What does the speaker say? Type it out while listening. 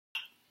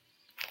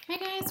Hi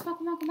guys,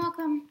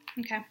 welcome.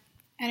 Okay,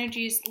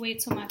 energy is way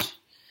too much.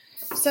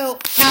 So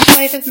Past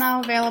Life is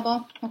now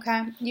available.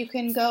 Okay, you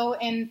can go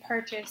and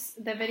purchase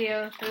the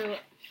video through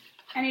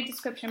any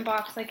description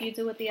box like you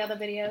do with the other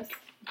videos.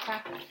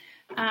 Okay,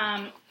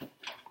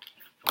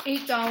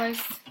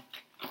 $8.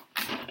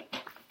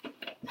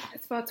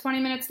 It's about 20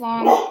 minutes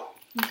long.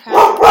 Okay.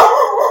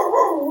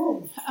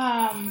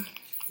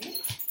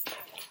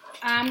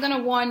 I'm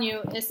gonna warn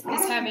you, it's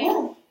heavy.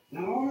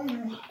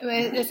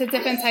 It's a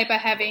different type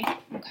of heavy.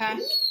 Okay,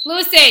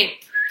 Lucy.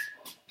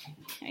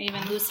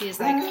 Even Lucy is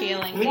like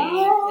feeling me.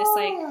 It's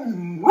like,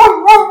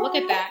 look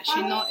at that.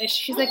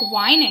 She's like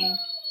whining.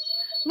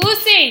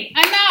 Lucy,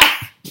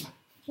 enough.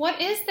 What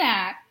is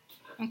that?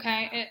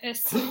 Okay,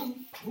 it's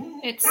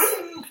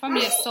from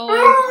your soul. All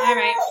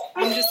right,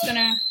 I'm just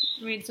gonna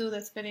redo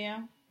this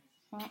video.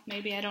 Well,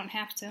 maybe I don't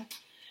have to.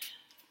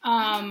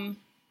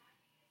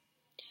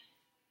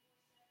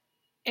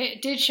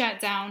 It did shut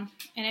down,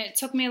 and it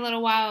took me a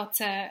little while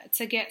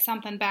to get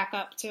something back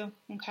up too.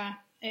 Okay,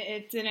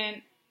 it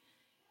didn't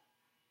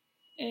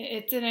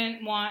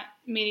want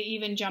me to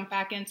even jump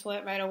back into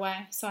it right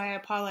away, so I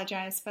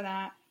apologize for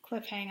that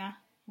cliffhanger.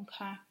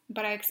 Okay,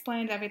 but I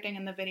explained everything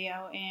in the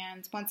video,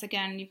 and once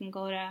again, you can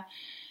go to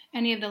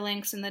any of the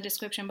links in the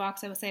description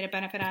box. I will say to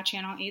benefit our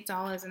channel,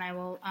 $8, and I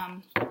will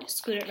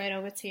scoot it right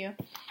over to you.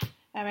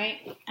 All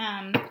right.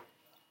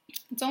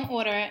 Don't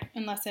order it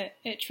unless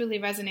it truly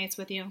resonates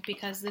with you,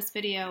 because this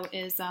video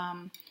is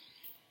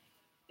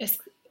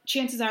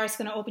chances are it's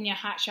gonna open your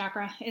heart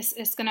chakra.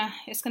 It's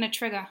gonna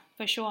trigger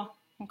for sure.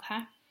 Okay.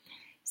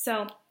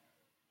 So,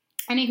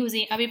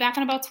 anywhoosie, I'll be back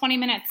in about 20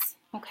 minutes.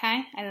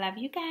 Okay. I love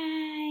you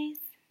guys.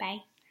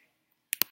 Bye.